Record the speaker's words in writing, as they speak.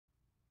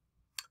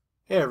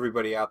Hey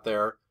everybody out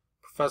there,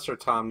 Professor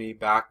Tomney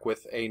back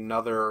with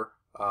another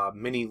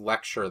mini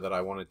lecture that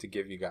I wanted to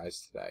give you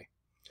guys today.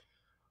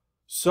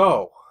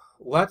 So,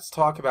 let's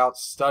talk about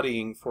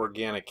studying for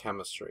organic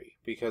chemistry,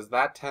 because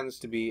that tends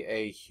to be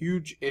a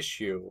huge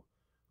issue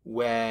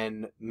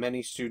when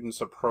many students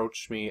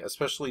approach me,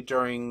 especially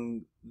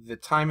during the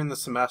time in the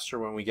semester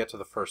when we get to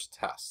the first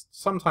test.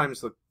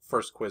 Sometimes the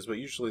first quiz, but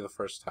usually the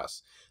first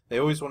test. They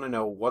always want to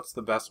know what's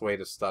the best way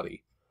to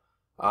study.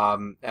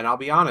 And I'll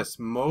be honest,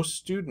 most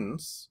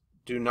students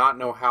do not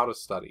know how to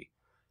study.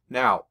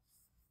 Now,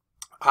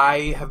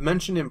 I have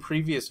mentioned in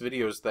previous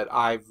videos that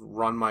I've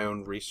run my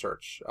own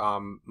research.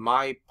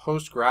 My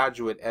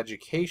postgraduate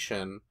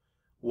education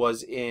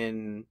was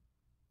in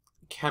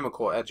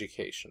chemical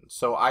education.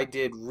 So I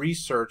did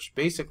research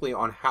basically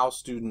on how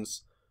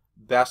students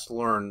best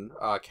learn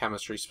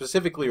chemistry,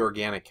 specifically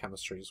organic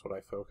chemistry is what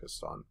I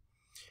focused on.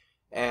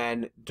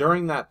 And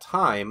during that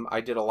time,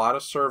 I did a lot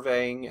of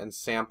surveying and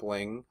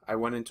sampling. I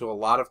went into a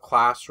lot of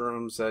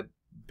classrooms at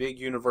big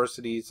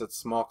universities, at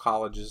small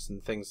colleges,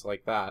 and things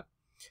like that.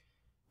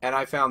 And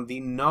I found the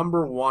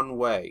number one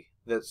way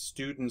that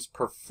students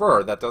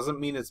prefer, that doesn't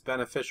mean it's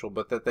beneficial,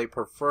 but that they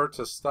prefer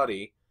to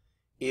study,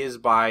 is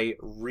by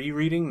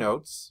rereading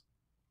notes,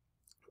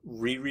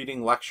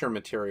 rereading lecture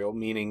material,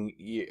 meaning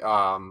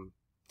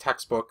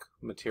textbook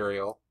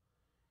material,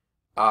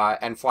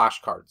 and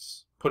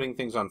flashcards. Putting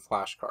things on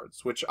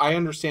flashcards, which I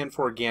understand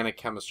for organic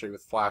chemistry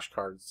with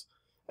flashcards.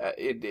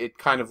 It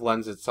kind of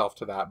lends itself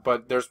to that.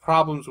 But there's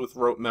problems with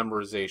rote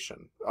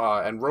memorization.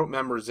 And rote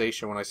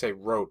memorization, when I say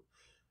rote,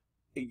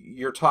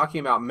 you're talking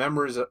about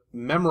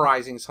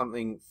memorizing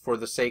something for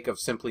the sake of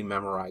simply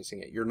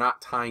memorizing it. You're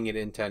not tying it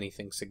into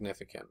anything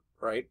significant,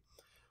 right?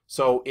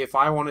 So if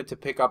I wanted to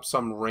pick up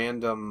some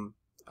random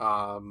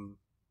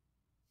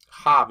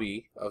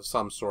hobby of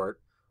some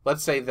sort,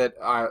 let's say that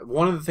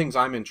one of the things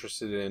I'm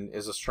interested in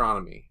is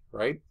astronomy,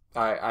 right?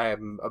 I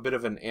am a bit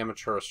of an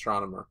amateur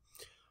astronomer.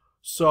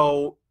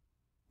 So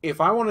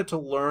if I wanted to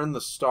learn the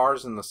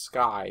stars in the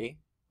sky,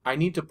 I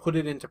need to put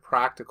it into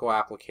practical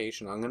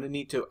application. I'm going to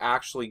need to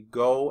actually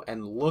go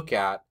and look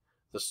at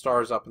the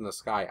stars up in the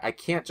sky. I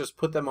can't just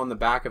put them on the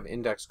back of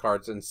index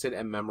cards and sit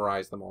and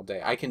memorize them all day.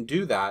 I can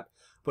do that,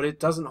 but it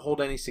doesn't hold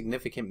any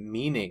significant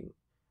meaning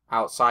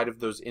outside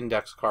of those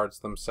index cards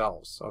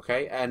themselves,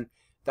 okay? And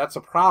that's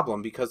a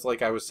problem because,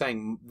 like I was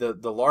saying,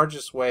 the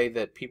largest way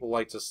that people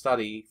like to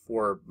study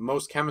for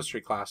most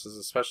chemistry classes,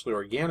 especially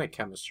organic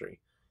chemistry,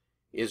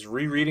 is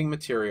rereading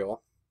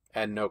material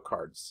and note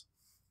cards.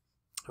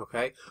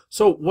 Okay,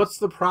 so what's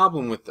the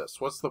problem with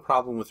this? What's the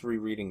problem with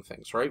rereading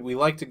things, right? We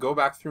like to go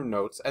back through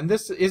notes, and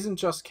this isn't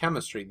just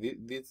chemistry.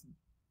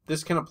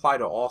 This can apply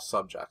to all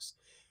subjects.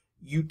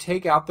 You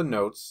take out the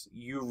notes,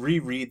 you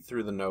reread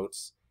through the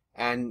notes,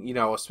 and, you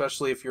know,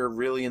 especially if you're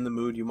really in the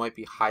mood, you might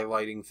be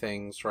highlighting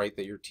things, right,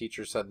 that your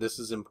teacher said, this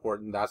is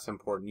important, that's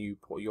important.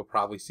 You'll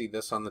probably see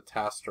this on the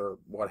test or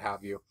what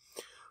have you.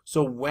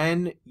 So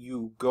when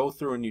you go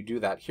through and you do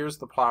that, here's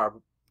the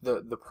problem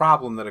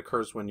that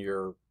occurs when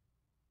you're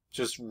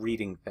just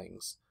reading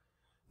things.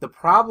 The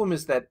problem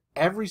is that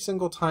every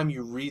single time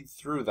you read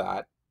through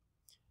that,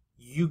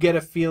 you get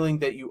a feeling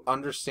that you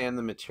understand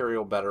the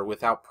material better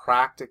without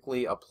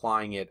practically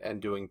applying it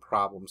and doing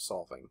problem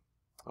solving.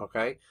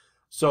 Okay?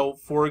 So,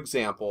 for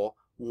example,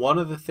 one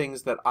of the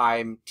things that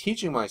I'm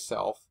teaching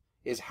myself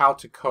is how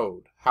to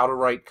code, how to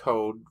write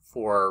code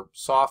for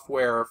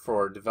software,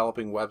 for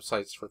developing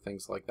websites, for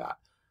things like that.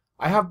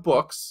 I have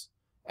books,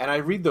 and I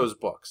read those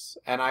books,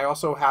 and I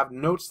also have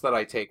notes that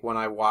I take when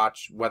I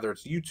watch, whether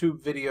it's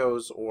YouTube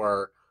videos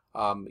or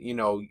you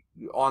know,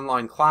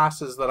 online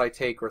classes that I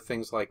take or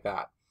things like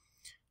that.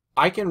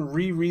 I can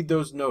reread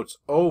those notes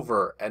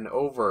over and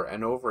over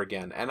and over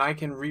again, and I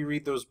can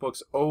reread those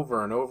books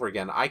over and over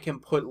again. I can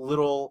put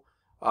little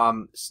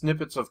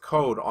snippets of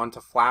code onto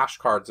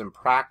flashcards and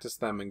practice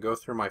them and go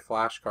through my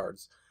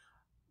flashcards.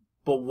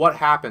 But what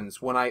happens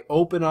when I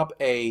open up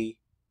a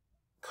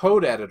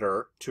code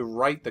editor to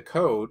write the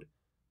code?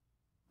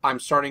 I'm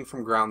starting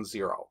from ground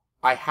zero.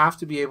 I have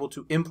to be able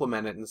to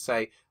implement it and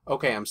say,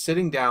 okay, I'm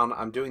sitting down,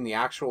 I'm doing the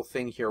actual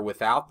thing here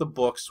without the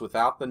books,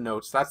 without the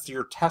notes. That's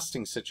your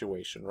testing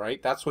situation,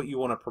 right? That's what you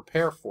want to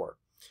prepare for.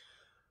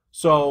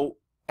 So,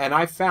 and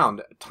I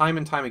found time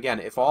and time again,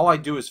 if all I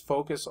do is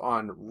focus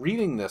on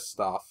reading this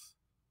stuff,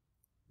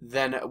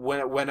 then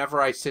whenever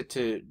I sit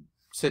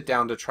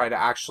down to try to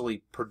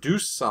actually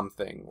produce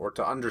something or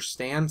to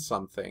understand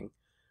something,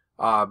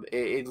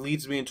 it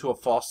leads me into a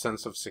false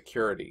sense of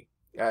security.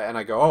 And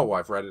I go, oh,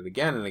 I've read it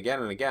again and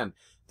again and again.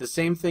 The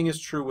same thing is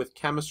true with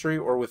chemistry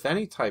or with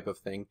any type of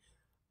thing.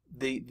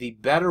 The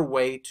better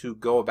way to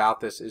go about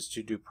this is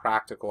to do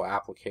practical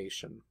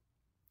application.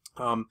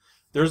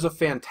 There's a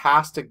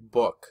fantastic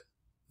book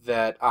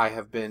that I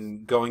have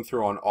been going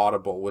through on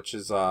Audible, which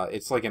is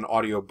it's like an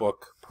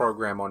audiobook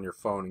program on your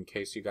phone in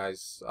case you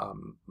guys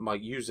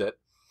might use it.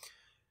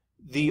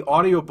 The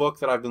audiobook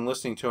that I've been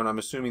listening to, and I'm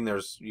assuming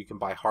you can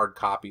buy hard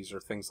copies or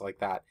things like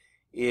that,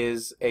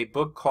 is a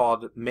book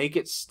called Make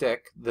It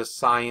Stick, The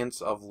Science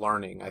of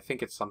Learning. I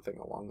think it's something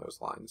along those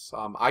lines.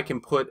 I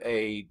can put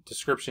a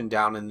description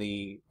down in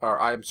the,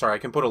 or I'm sorry, I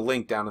can put a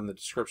link down in the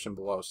description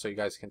below so you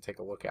guys can take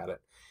a look at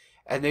it.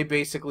 And they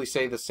basically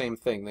say the same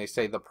thing. They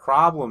say the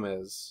problem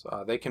is,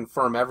 they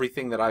confirm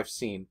everything that I've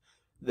seen.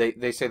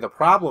 They say the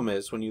problem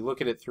is, when you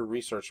look at it through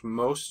research,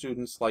 most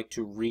students like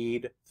to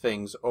read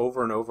things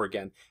over and over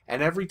again.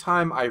 And every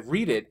time I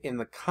read it in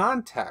the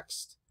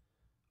context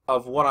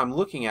of what I'm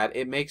looking at,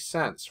 it makes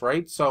sense,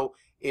 right? So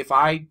if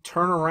I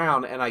turn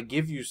around and I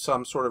give you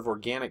some sort of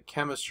organic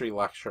chemistry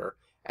lecture,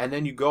 and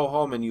then you go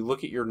home and you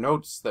look at your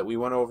notes that we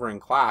went over in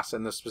class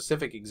and the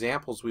specific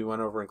examples we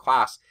went over in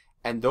class,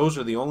 and those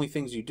are the only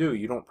things you do,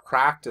 you don't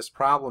practice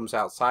problems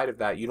outside of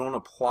that, you don't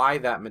apply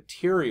that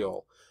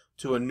material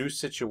to a new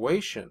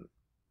situation,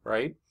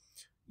 right?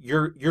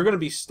 You're going to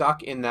be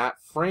stuck in that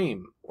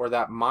frame or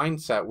that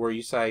mindset where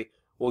you say,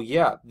 well,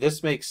 yeah,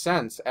 this makes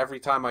sense every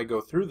time I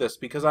go through this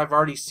because I've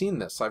already seen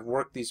this. I've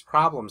worked these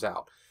problems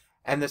out.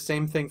 And the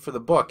same thing for the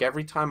book.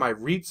 Every time I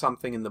read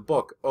something in the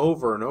book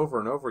over and over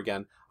and over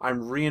again,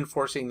 I'm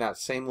reinforcing that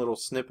same little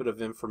snippet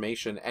of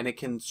information, and it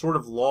can sort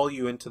of lull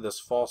you into this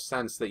false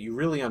sense that you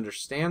really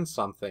understand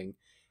something.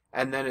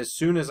 And then as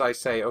soon as I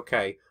say,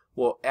 okay,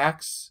 well,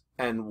 X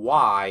and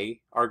Y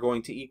are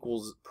going to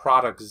equal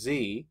product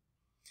Z,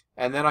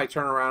 and then I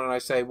turn around and I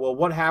say, well,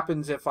 what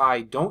happens if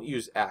I don't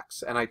use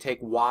X and I take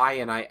Y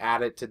and I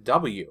add it to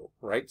W,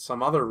 right?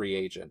 Some other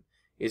reagent.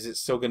 Is it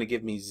still going to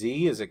give me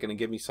Z? Is it going to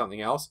give me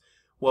something else?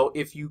 Well,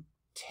 if you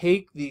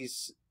take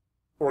these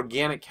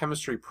organic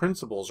chemistry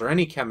principles or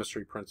any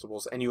chemistry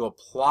principles and you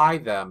apply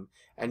them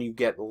and you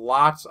get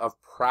lots of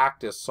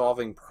practice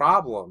solving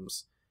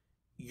problems,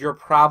 you're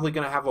probably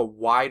going to have a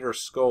wider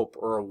scope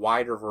or a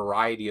wider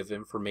variety of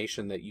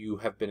information that you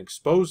have been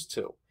exposed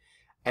to.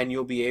 And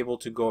you'll be able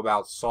to go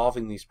about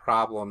solving these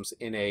problems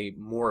in a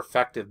more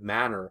effective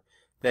manner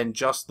than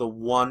just the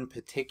one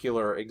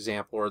particular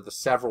example or the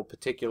several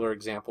particular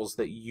examples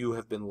that you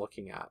have been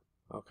looking at,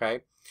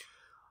 okay?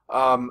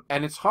 And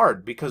it's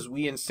hard because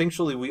we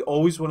instinctually, we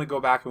always want to go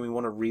back and we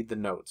want to read the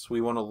notes.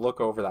 We want to look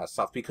over that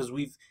stuff because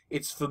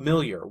it's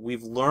familiar.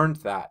 We've learned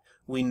that.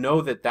 We know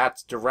that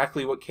that's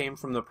directly what came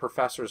from the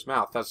professor's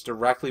mouth. That's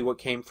directly what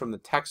came from the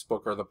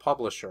textbook or the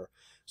publisher.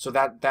 So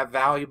that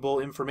valuable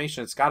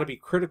information, it's got to be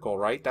critical,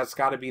 right? That's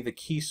got to be the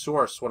key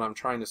source when I'm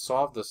trying to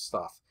solve this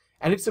stuff.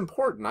 And it's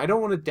important. I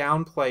don't want to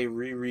downplay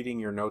rereading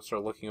your notes or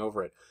looking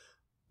over it.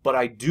 But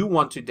I do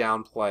want to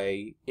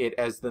downplay it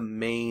as the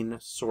main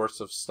source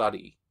of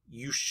study.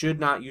 You should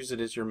not use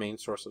it as your main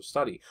source of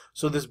study.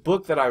 So this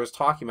book that I was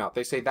talking about,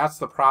 they say that's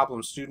the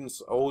problem.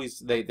 Students always,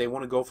 they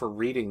want to go for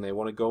reading. They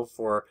want to go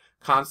for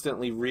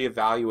constantly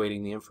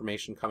reevaluating the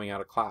information coming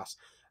out of class.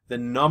 The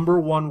number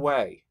one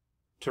way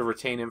to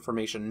retain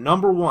information,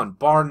 number one,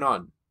 bar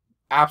none,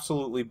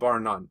 absolutely bar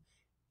none,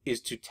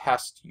 is to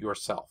test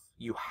yourself.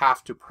 You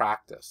have to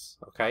practice,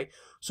 okay?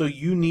 So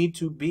you need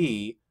to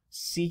be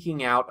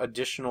seeking out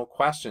additional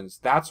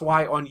questions. That's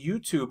why on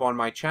YouTube, on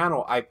my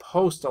channel, I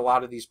post a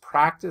lot of these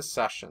practice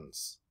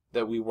sessions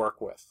that we work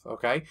with,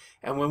 okay?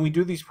 And when we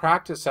do these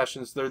practice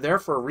sessions, they're there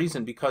for a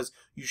reason, because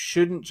you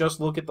shouldn't just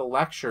look at the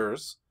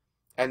lectures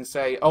and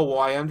say, oh, well,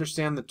 I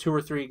understand the 2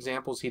 or 3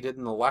 examples he did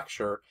in the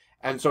lecture,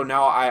 and so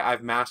now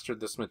I've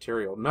mastered this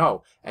material.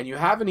 No, and you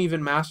haven't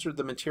even mastered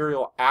the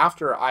material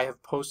after I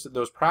have posted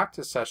those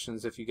practice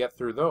sessions if you get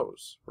through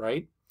those,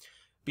 right?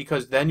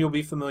 Because then you'll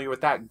be familiar with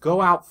that.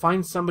 Go out,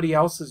 find somebody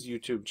else's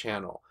YouTube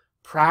channel,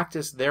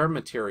 practice their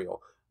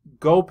material.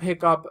 Go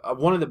pick up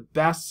one of the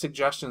best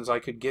suggestions I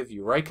could give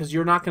you, right? Because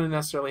you're not going to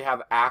necessarily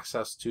have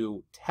access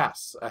to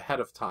tests ahead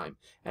of time,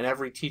 and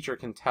every teacher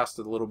can test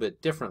a little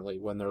bit differently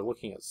when they're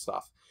looking at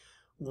stuff.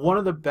 One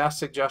of the best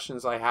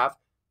suggestions I have,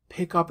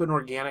 pick up an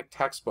organic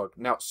textbook.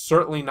 Now,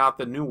 certainly not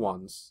the new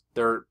ones.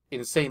 They're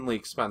insanely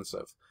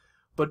expensive.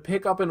 But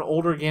pick up an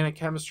old organic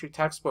chemistry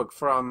textbook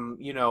from,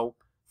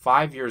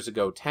 5 years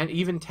ago,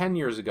 even 10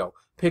 years ago.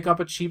 Pick up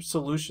a cheap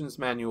solutions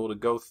manual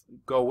to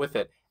go with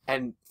it,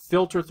 and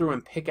filter through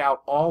and pick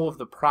out all of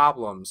the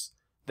problems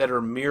that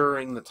are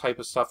mirroring the type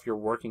of stuff you're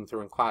working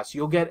through in class.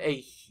 You'll get a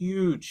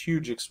huge,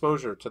 huge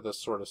exposure to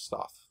this sort of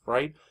stuff,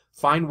 right?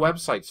 Find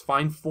websites,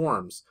 find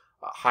forums,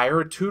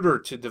 hire a tutor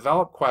to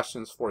develop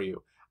questions for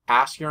you.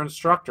 Ask your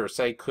instructor,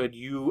 say, could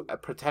you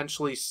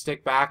potentially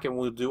stick back and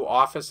we'll do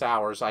office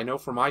hours? I know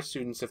for my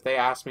students, if they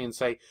ask me and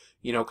say,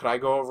 could I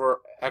go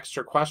over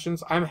extra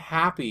questions? I'm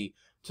happy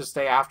to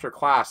stay after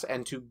class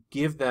and to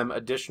give them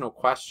additional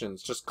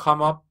questions. Just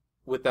come up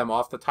with them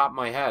off the top of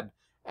my head,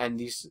 and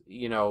these,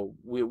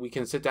 we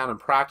can sit down and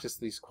practice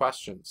these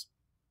questions.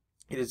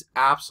 It is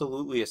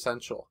absolutely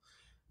essential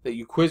that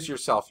you quiz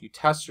yourself, you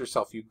test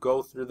yourself, you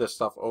go through this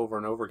stuff over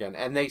and over again.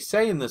 And they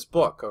say in this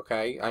book,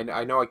 okay,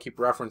 I know I keep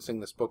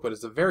referencing this book, but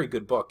it's a very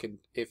good book, and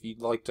if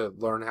you'd like to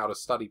learn how to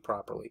study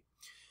properly.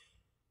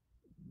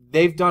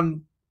 They've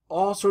done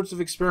all sorts of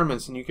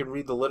experiments, and you can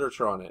read the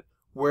literature on it,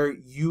 where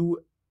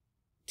you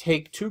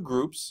take 2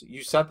 groups,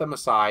 you set them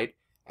aside,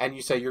 and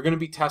you say, you're going to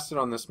be tested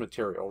on this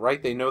material,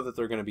 right? They know that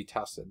they're going to be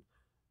tested.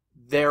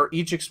 they're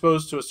each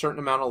exposed to a certain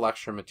amount of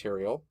lecture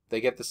material.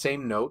 They get the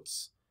same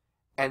notes.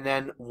 And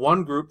then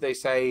one group, they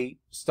say,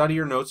 study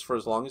your notes for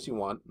as long as you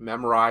want,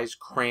 memorize,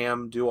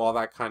 cram, do all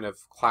that kind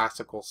of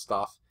classical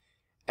stuff.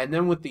 And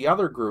then with the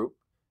other group,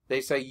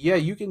 they say, yeah,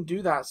 you can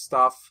do that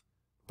stuff,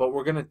 but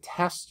we're going to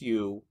test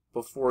you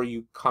before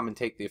you come and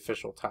take the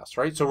official test,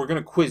 right? So we're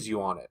going to quiz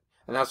you on it.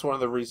 And that's one of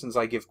the reasons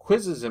I give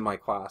quizzes in my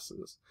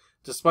classes.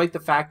 Despite the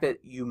fact that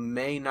you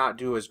may not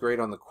do as great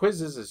on the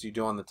quizzes as you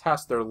do on the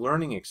test, they're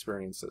learning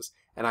experiences.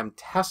 And I'm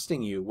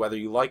testing you, whether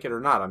you like it or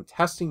not. I'm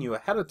testing you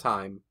ahead of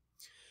time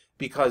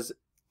because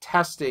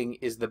testing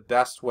is the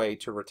best way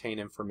to retain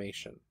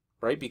information,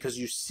 right? Because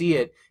you see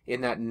it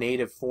in that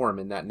native form,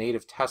 in that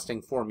native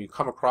testing form. You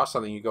come across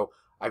something, you go,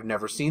 I've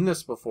never seen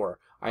this before.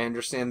 I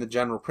understand the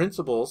general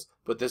principles,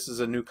 but this is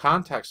a new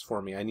context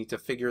for me. I need to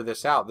figure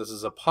this out. This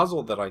is a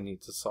puzzle that I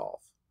need to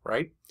solve,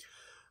 right?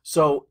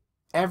 So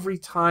every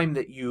time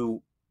that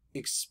you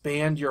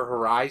expand your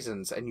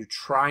horizons and you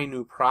try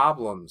new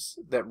problems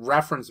that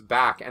reference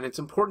back, and it's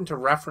important to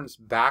reference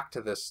back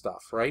to this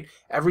stuff, right?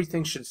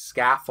 Everything should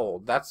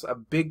scaffold. That's a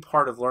big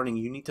part of learning.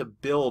 You need to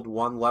build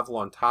one level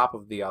on top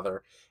of the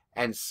other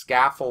and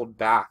scaffold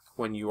back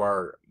when you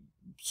are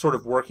sort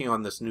of working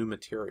on this new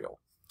material.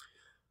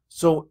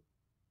 So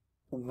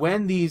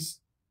when these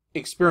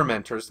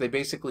experimenters, they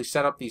basically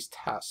set up these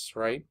tests,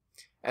 right?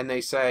 And they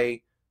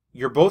say,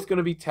 you're both going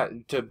to be,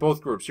 to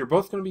both groups, you're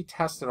both going to be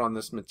tested on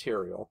this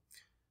material.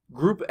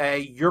 Group A,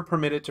 you're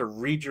permitted to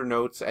read your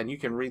notes, and you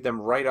can read them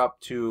right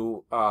up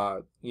to,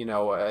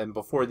 and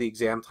before the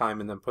exam time,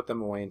 and then put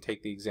them away and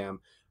take the exam.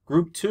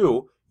 Group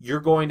 2,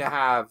 you're going to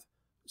have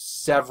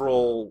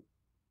several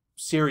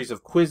series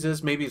of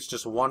quizzes. Maybe it's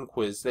just one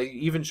quiz. They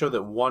even show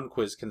that one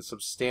quiz can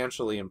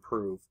substantially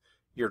improve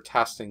your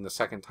testing the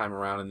second time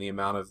around and the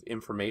amount of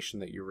information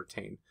that you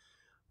retain.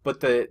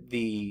 But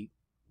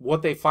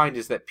what they find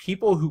is that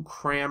people who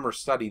cram or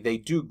study, they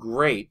do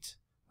great,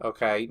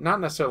 okay?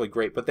 Not necessarily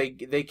great, but they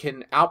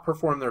can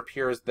outperform their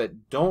peers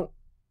that don't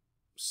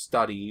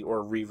study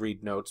or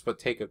reread notes but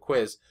take a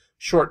quiz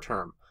short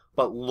term.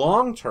 But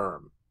long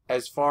term,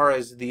 as far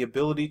as the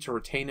ability to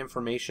retain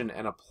information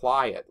and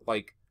apply it,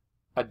 like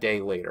a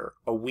day later,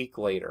 a week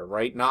later,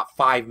 right? Not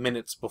 5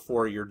 minutes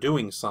before you're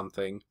doing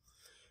something.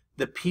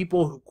 The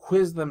people who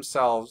quiz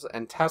themselves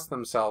and test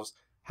themselves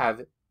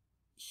have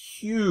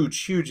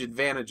huge, huge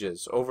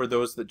advantages over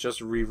those that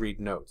just reread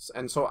notes.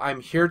 And so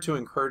I'm here to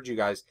encourage you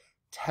guys,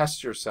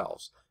 test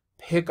yourselves.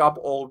 Pick up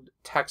old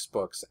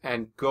textbooks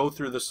and go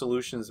through the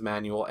solutions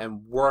manual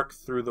and work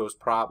through those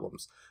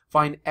problems.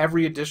 Find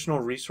every additional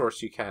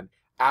resource you can.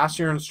 Ask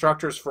your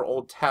instructors for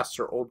old tests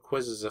or old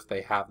quizzes if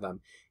they have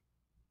them.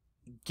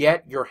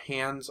 Get your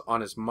hands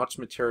on as much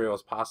material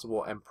as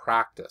possible and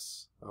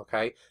practice,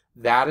 okay?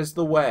 That is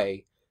the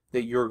way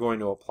that you're going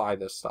to apply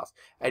this stuff.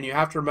 And you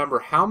have to remember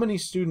how many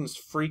students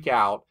freak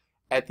out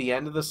at the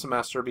end of the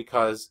semester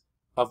because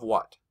of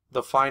what?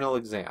 The final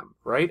exam,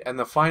 right? And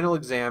the final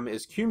exam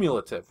is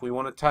cumulative. We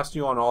want to test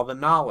you on all the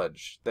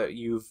knowledge that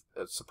you've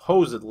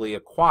supposedly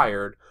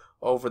acquired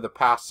over the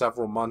past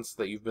several months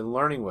that you've been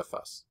learning with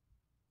us.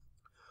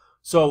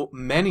 So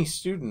many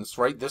students,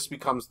 right, this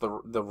becomes the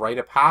rite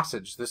of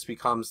passage. This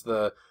becomes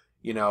the,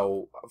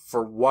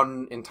 for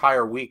one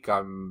entire week,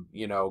 I'm,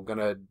 going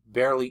to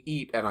barely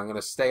eat, and I'm going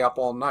to stay up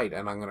all night,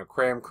 and I'm going to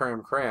cram,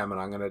 and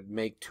I'm going to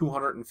make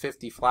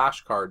 250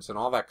 flashcards and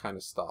all that kind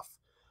of stuff.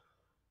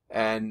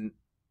 And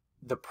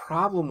the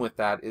problem with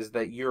that is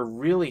that you're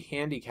really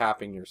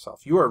handicapping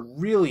yourself. You are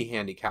really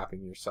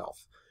handicapping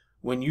yourself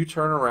when you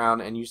turn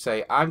around and you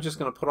say, I'm just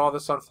going to put all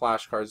this on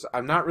flashcards.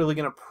 I'm not really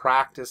going to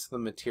practice the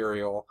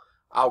material.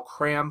 I'll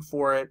cram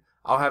for it.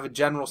 I'll have a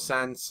general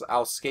sense.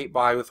 I'll skate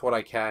by with what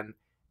I can.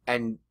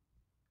 And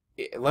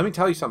let me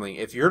tell you something.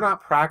 If you're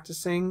not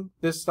practicing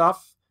this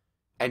stuff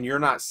and you're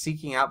not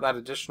seeking out that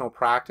additional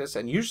practice,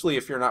 and usually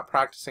if you're not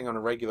practicing on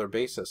a regular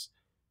basis,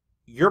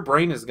 your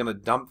brain is going to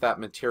dump that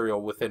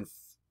material within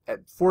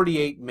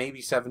 48,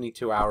 maybe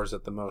 72 hours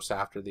at the most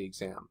after the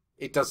exam.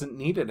 It doesn't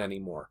need it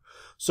anymore.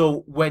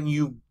 So when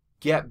you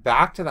get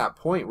back to that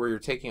point where you're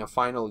taking a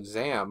final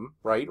exam,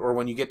 right, or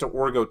when you get to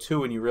Orgo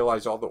 2 and you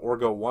realize all the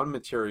Orgo 1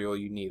 material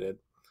you needed,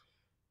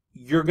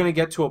 you're going to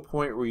get to a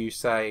point where you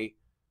say,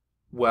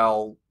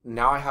 well,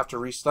 now I have to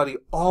restudy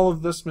all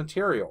of this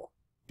material.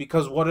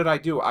 Because what did I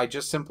do? I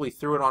just simply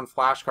threw it on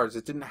flashcards.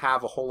 It didn't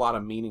have a whole lot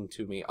of meaning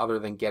to me other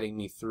than getting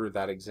me through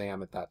that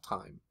exam at that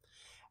time.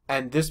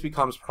 And this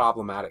becomes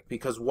problematic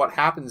because what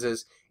happens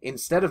is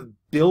instead of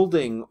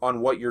building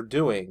on what you're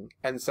doing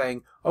and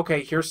saying,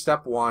 okay, here's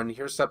step 1,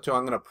 here's step 2,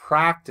 I'm going to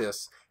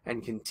practice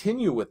and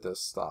continue with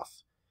this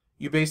stuff,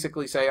 you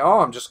basically say,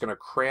 oh, I'm just going to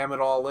cram it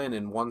all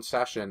in one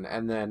session,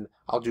 and then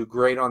I'll do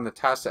great on the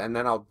test, and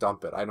then I'll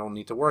dump it. I don't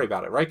need to worry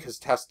about it, right? Because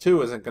test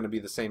 2 isn't going to be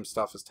the same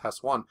stuff as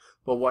test 1.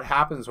 But what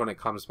happens when it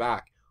comes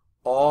back?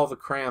 All the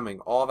cramming,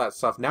 all that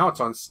stuff, now it's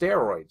on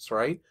steroids,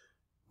 right?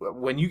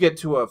 When you get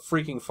to a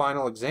freaking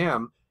final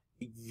exam,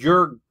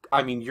 you're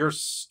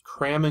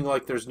cramming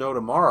like there's no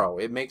tomorrow.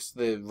 It makes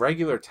the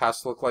regular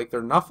tests look like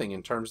they're nothing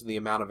in terms of the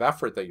amount of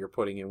effort that you're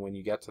putting in when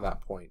you get to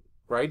that point,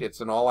 right?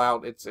 It's an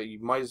all-out, you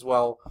might as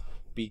well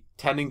be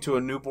tending to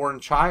a newborn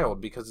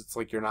child, because it's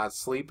like you're not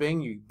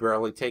sleeping, you're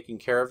barely taking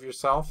care of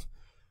yourself.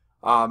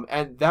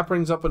 And that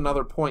brings up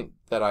another point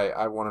that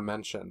I want to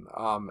mention.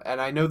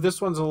 And I know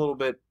this one's a little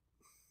bit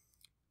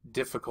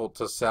difficult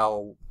to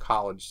sell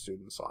college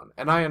students on,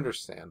 and I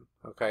understand,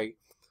 okay?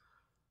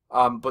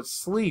 But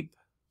sleep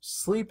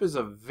is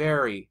a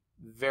very,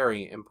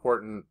 very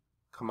important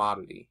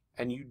commodity,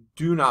 and you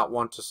do not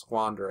want to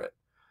squander it.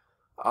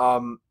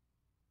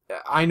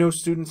 I know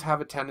students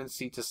have a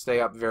tendency to stay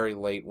up very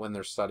late when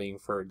they're studying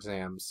for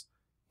exams.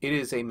 It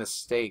is a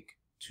mistake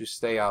to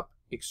stay up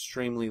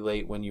extremely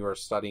late when you are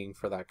studying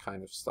for that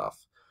kind of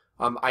stuff.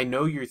 I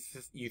know you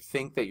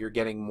think that you're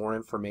getting more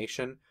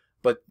information,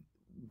 but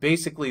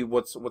basically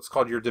what's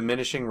called your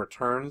diminishing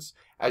returns,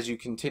 as you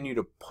continue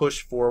to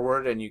push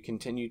forward and you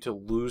continue to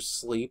lose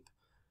sleep,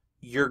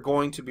 you're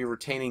going to be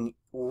retaining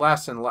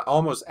less and less,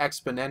 almost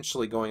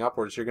exponentially going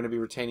upwards. You're going to be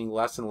retaining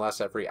less and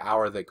less every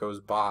hour that goes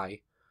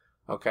by.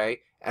 Okay?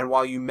 And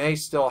while you may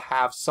still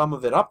have some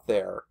of it up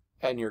there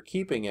and you're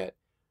keeping it,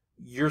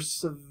 you're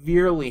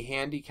severely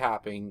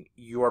handicapping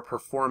your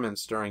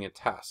performance during a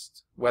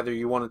test. Whether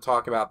you want to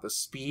talk about the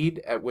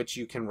speed at which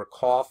you can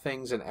recall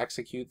things and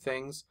execute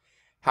things,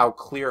 how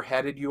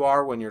clear-headed you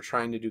are when you're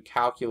trying to do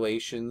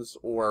calculations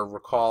or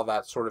recall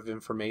that sort of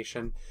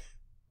information.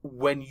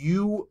 When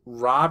you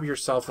rob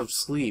yourself of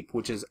sleep,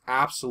 which is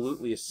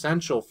absolutely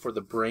essential for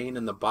the brain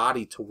and the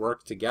body to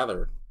work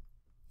together,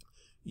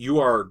 you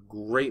are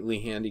greatly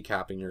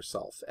handicapping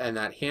yourself. And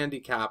that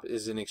handicap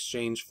is in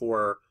exchange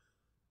for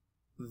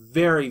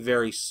very,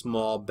 very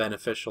small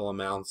beneficial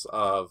amounts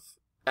of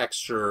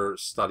extra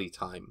study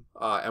time.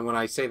 And when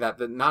I say that,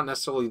 not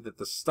necessarily that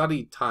the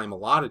study time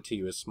allotted to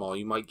you is small.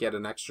 You might get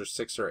an extra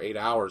 6 or 8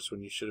 hours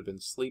when you should have been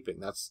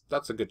sleeping.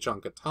 That's a good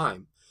chunk of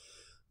time.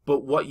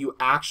 But what you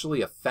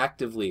actually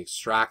effectively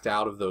extract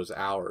out of those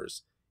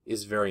hours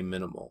is very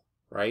minimal,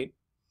 right?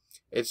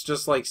 It's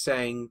just like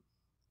saying,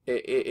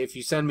 if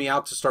you send me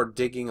out to start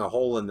digging a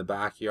hole in the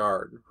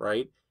backyard,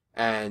 right?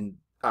 And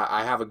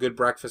I have a good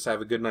breakfast, I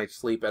have a good night's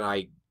sleep, and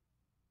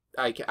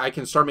I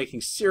can start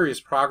making serious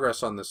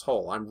progress on this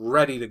hole. I'm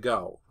ready to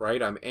go,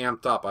 right? I'm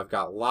amped up. I've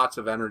got lots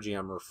of energy.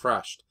 I'm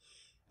refreshed.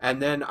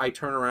 And then I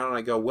turn around and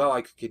I go, well,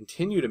 I could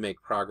continue to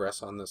make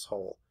progress on this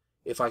hole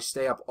if I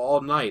stay up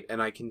all night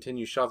and I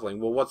continue shoveling.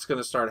 Well, what's going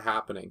to start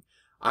happening?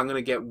 I'm going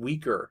to get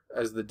weaker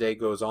as the day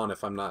goes on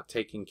if I'm not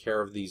taking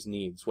care of these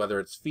needs, whether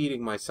it's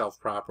feeding myself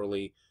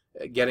properly,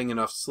 getting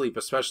enough sleep,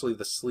 especially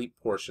the sleep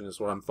portion is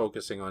what I'm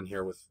focusing on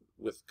here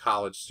with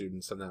college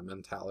students and that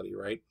mentality,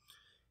 right?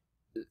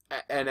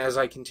 And as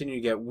I continue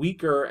to get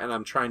weaker and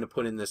I'm trying to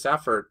put in this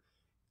effort,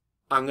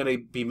 I'm going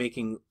to be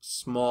making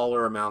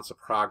smaller amounts of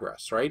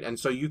progress, right? And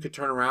so you could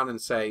turn around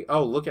and say,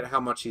 oh, look at how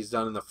much he's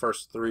done in the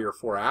first 3 or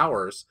 4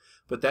 hours.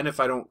 But then if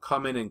I don't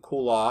come in and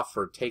cool off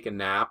or take a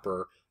nap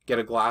or get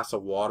a glass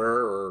of water,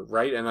 or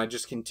right, and I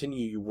just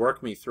continue, you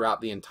work me throughout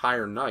the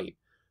entire night,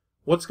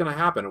 what's going to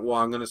happen? Well,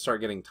 I'm going to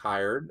start getting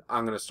tired.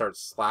 I'm going to start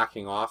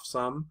slacking off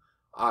some.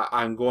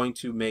 I'm going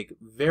to make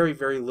very,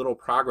 very little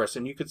progress.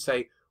 And you could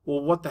say,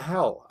 well, what the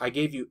hell? I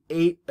gave you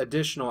 8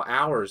 additional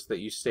hours that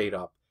you stayed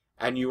up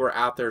and you were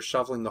out there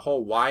shoveling the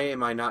hole. Why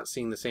am I not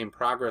seeing the same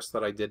progress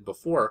that I did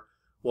before?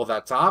 Well,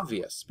 that's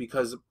obvious,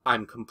 because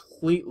I'm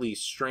completely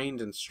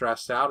strained and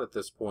stressed out at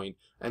this point.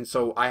 And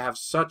so I have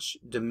such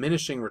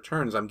diminishing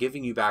returns. I'm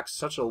giving you back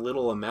such a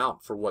little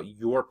amount for what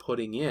you're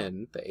putting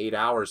in, the 8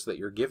 hours that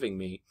you're giving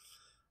me.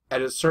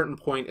 At a certain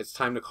point, it's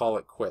time to call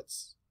it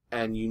quits.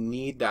 And you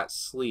need that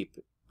sleep,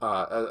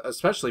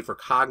 especially for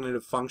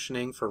cognitive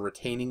functioning, for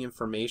retaining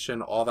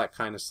information, all that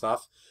kind of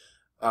stuff.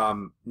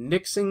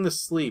 Nixing the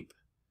sleep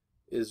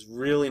is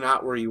really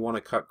not where you want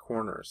to cut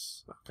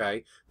corners,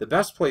 okay? The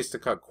best place to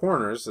cut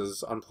corners,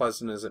 as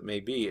unpleasant as it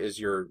may be, is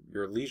your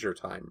leisure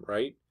time,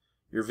 right?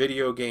 Your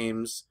video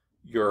games,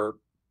 your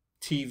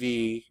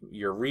TV,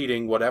 your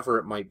reading, whatever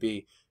it might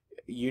be.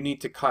 You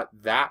need to cut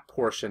that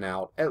portion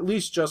out, at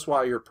least just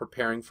while you're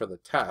preparing for the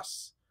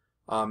tests.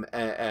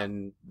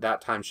 And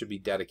that time should be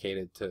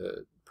dedicated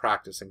to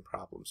practicing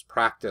problems.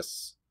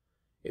 Practice.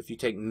 If you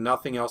take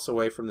nothing else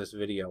away from this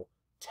video,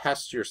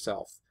 test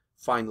yourself.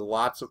 Find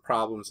lots of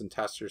problems and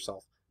test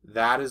yourself.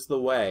 That is the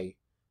way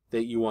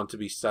that you want to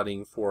be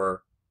studying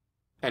for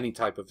any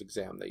type of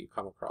exam that you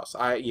come across.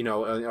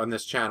 On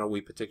this channel,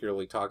 we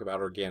particularly talk about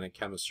organic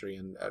chemistry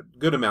and a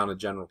good amount of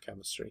general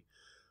chemistry.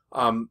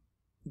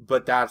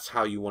 But that's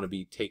how you want to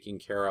be taking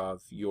care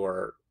of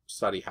your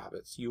study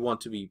habits. You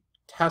want to be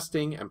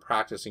testing and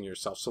practicing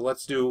yourself. So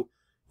let's do,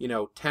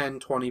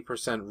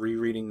 10-20%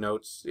 rereading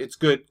notes. It's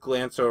good,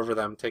 glance over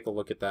them, take a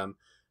look at them,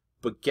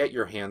 but get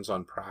your hands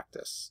on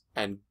practice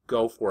and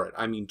go for it.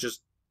 I mean,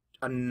 just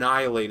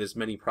annihilate as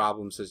many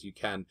problems as you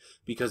can,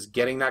 because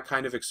getting that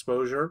kind of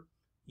exposure,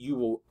 you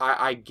will,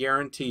 I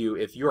guarantee you,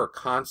 if you are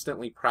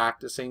constantly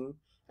practicing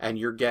and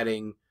you're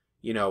getting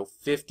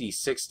 50,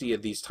 60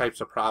 of these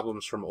types of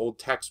problems from old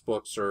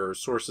textbooks or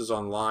sources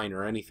online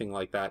or anything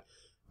like that,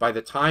 by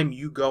the time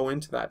you go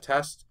into that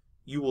test,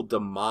 you will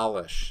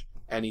demolish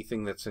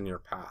anything that's in your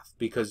path,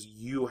 because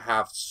you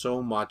have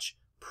so much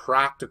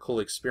practical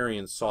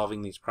experience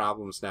solving these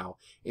problems now,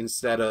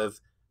 instead of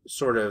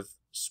sort of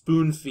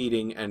spoon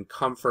feeding and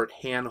comfort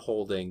hand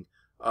holding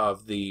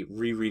of the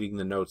rereading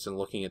the notes and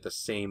looking at the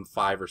same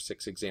 5 or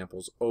 6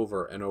 examples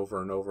over and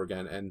over and over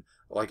again, and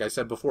like I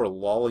said before,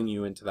 lulling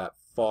you into that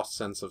false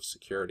sense of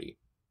security.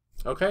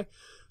 Okay,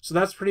 so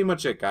that's pretty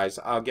much it, guys.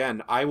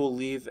 Again, I will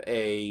leave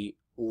a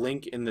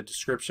link in the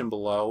description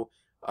below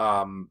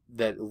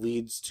that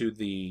leads to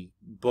the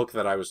book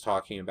that I was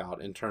talking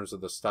about in terms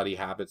of the study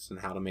habits and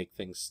how to make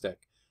things stick.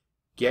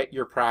 Get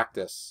your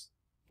practice.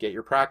 Get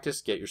your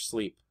practice, get your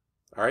sleep.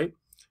 All right?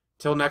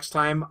 Till next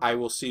time, I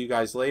will see you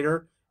guys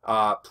later.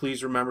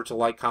 Please remember to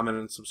like, comment,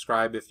 and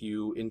subscribe if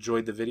you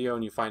enjoyed the video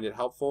and you find it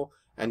helpful.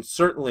 And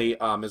certainly,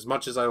 as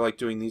much as I like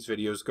doing these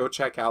videos, go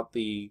check out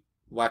the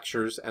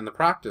lectures and the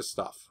practice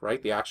stuff,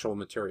 right? The actual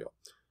material.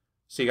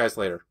 See you guys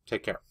later.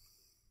 Take care.